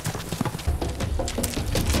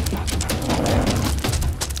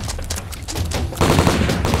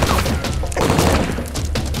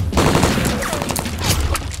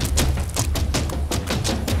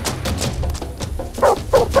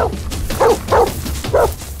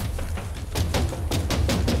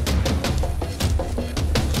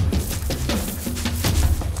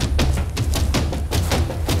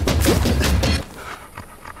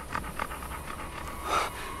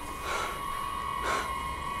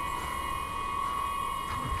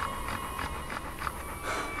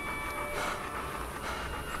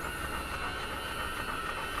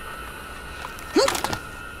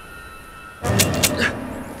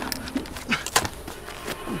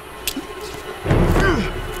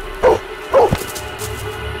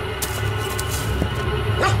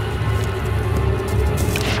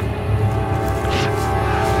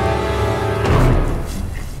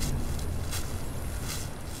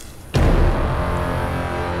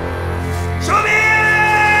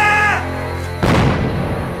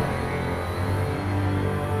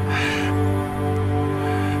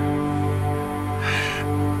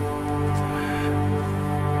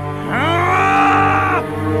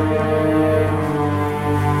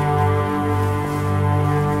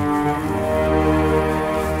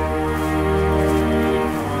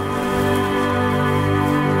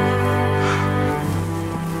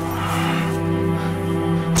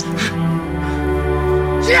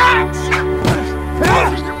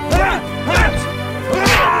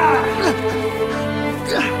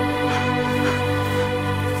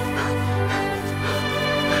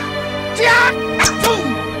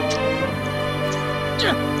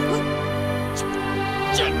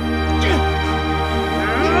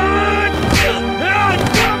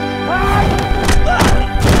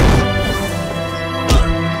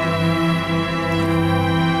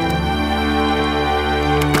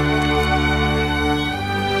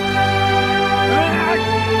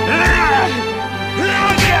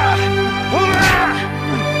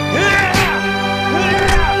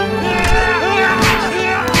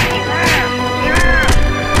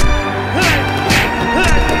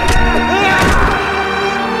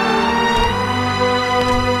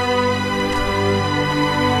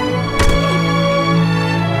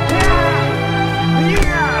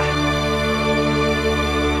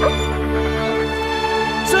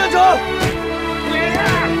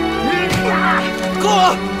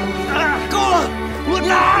了，够了，我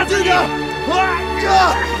拿着呢，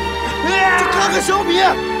就看看小米。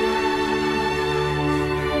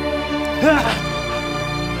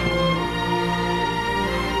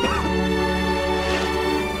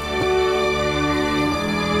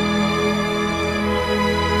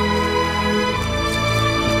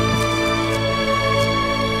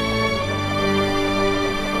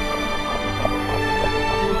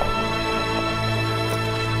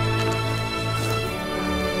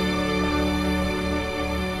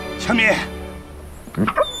小米，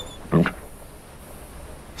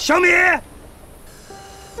小米，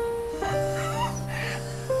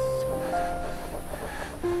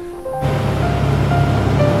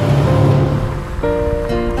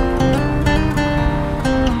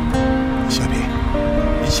小米，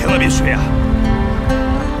你千万别睡啊！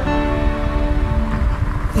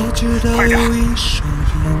快点！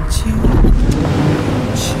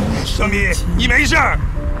小米，你没事儿。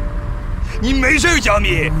你没事，小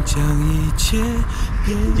米，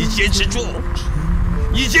你坚持住，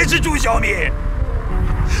你坚持住，小米，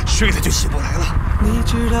睡了就起不来了。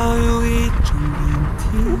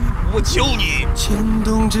我求你，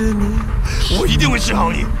我一定会治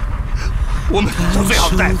好你。我们找最好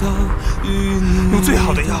的大夫，用最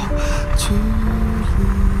好的药。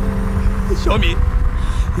小米，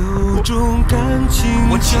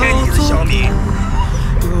我欠你的，小米。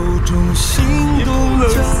有种心动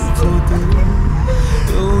叫做的，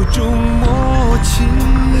有种默契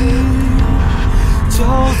叫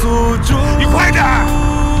做中。你快点！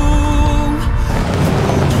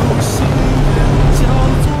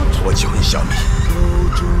我求你，小米，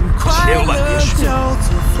千万别睡，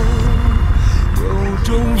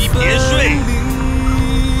你别睡，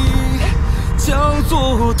叫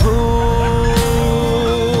做痛，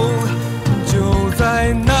就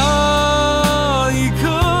在那。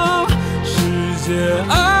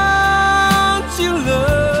安静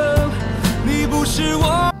了，你不是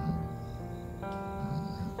我。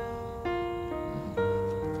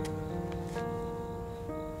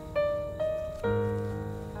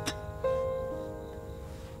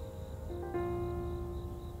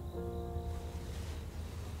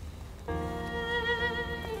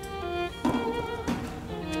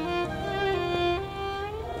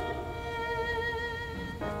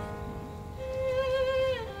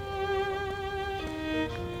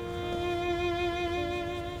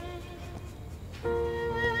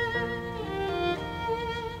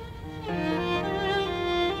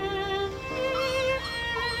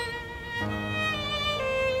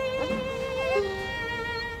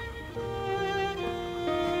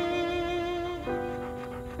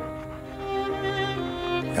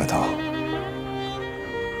丫头，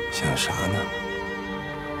想啥呢？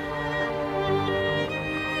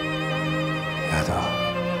丫头，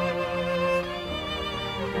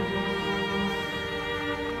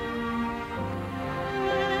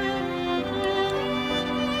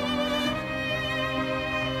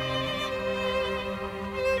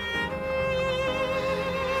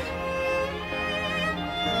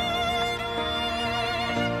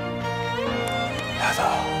丫头。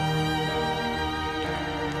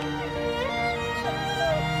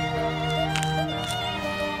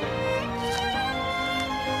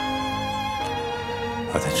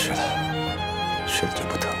我再吃了，吃了就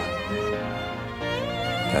不疼了。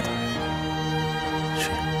丫头，吃。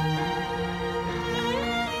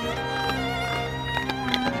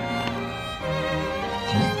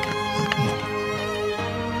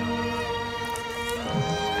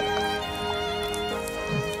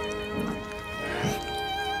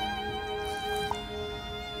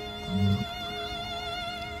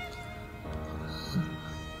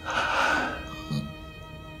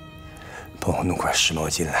帮我弄块湿毛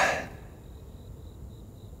巾来。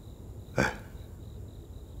哎，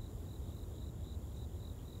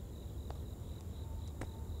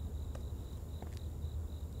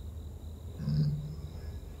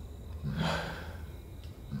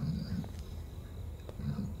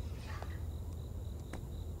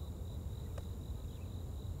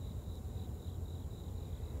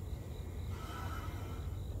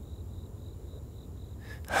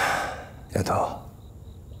丫头。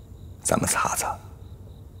咱们擦擦，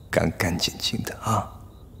干干净净的啊！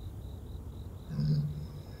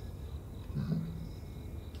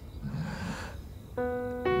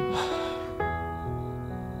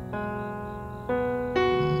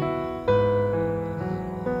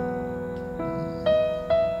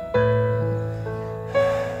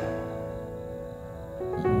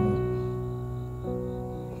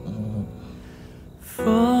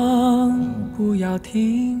风不要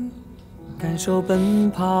停。感受奔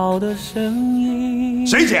跑的声音。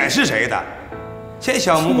谁捡是谁的？这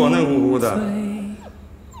小母果嫩乎乎的，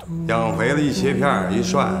养肥了一切片一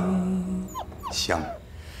涮，香。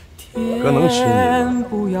哥能吃你吗？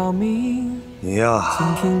你呀，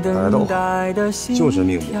哪儿都好，就是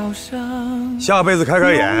命不。下辈子开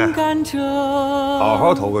开眼，好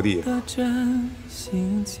好投个地，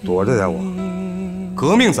躲着点我。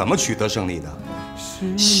革命怎么取得胜利的？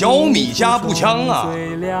小米加步枪啊！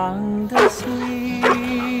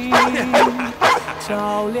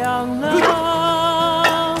照亮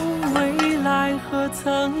了未来和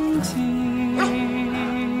曾经，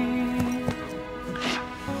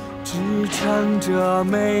支撑着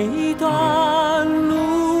每一段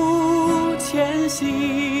路前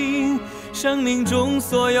行，生命中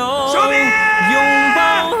所有拥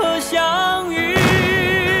抱和相遇，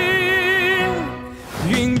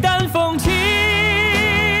云淡风轻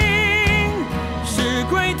是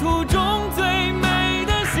归途中最美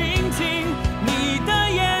的心情，你的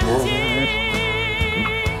眼睛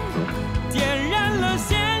点燃了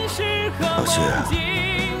现实和梦境，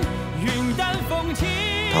云淡风轻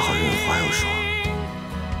他好像有话要说。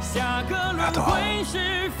丫头，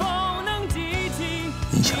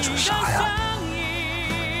你想说啥呀？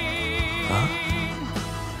啊？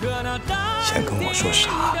想跟我说啥？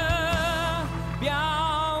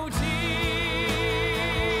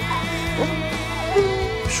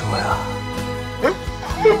说呀！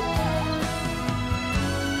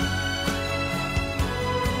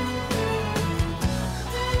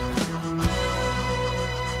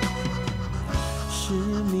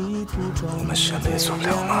我们什么也做不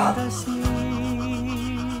了吗？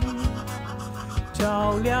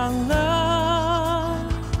照亮了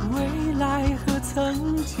未来和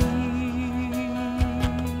曾经，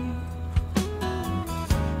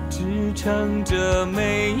支撑着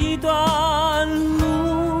每一段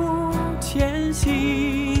路前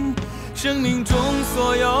行，生命中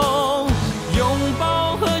所有拥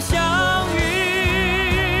抱和相遇，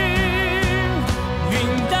云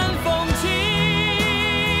淡风轻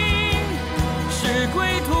是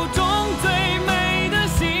归途中最美的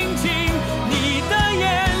心情，你的眼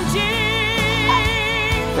睛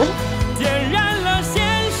点燃了现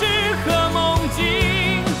实和梦境，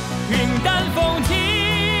云淡风轻，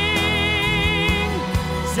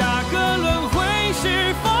下个轮回是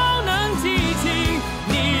否能记起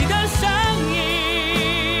你的身影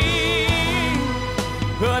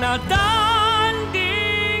和那淡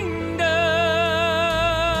定的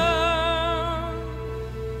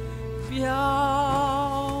表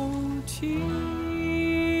情。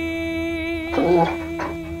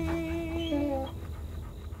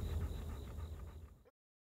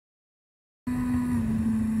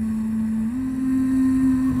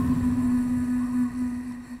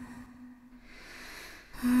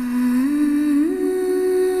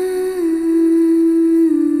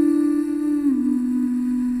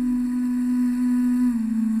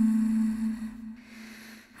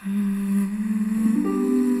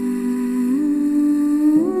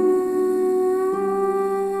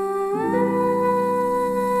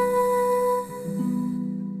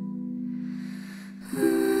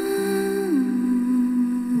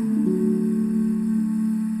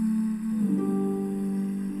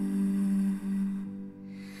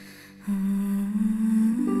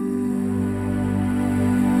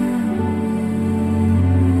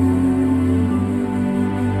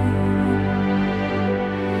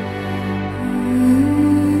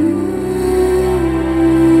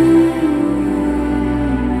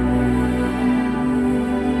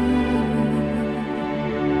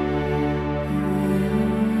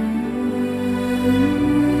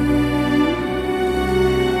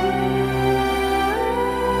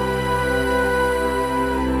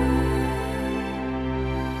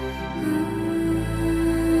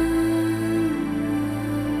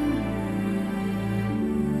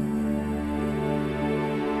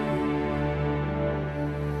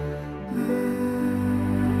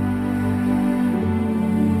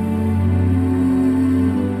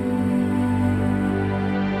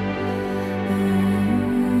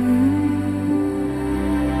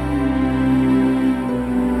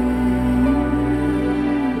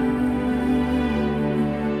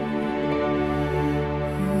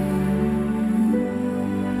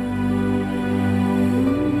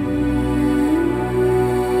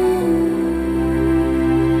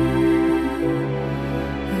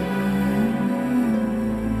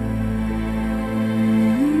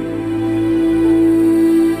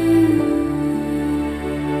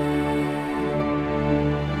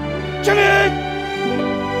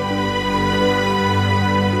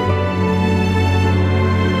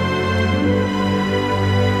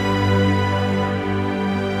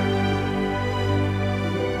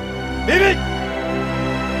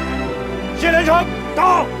谢连成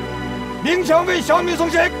到，鸣枪为小民送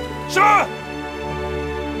行。是。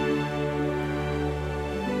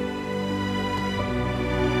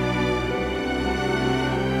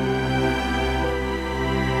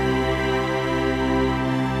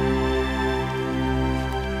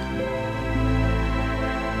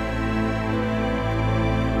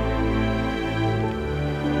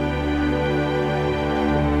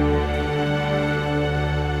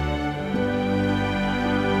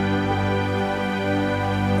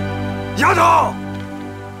丫头，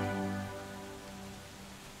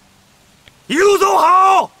一路走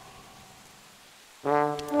好。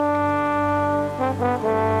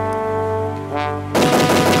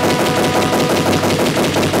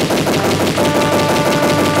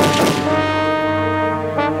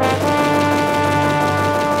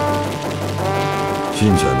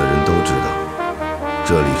训犬的人都知道，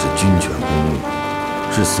这里是军犬公墓，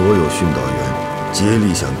是所有训导员竭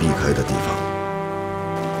力想避开的地方。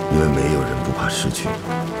因为没有人不怕失去，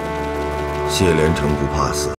谢连成不怕死。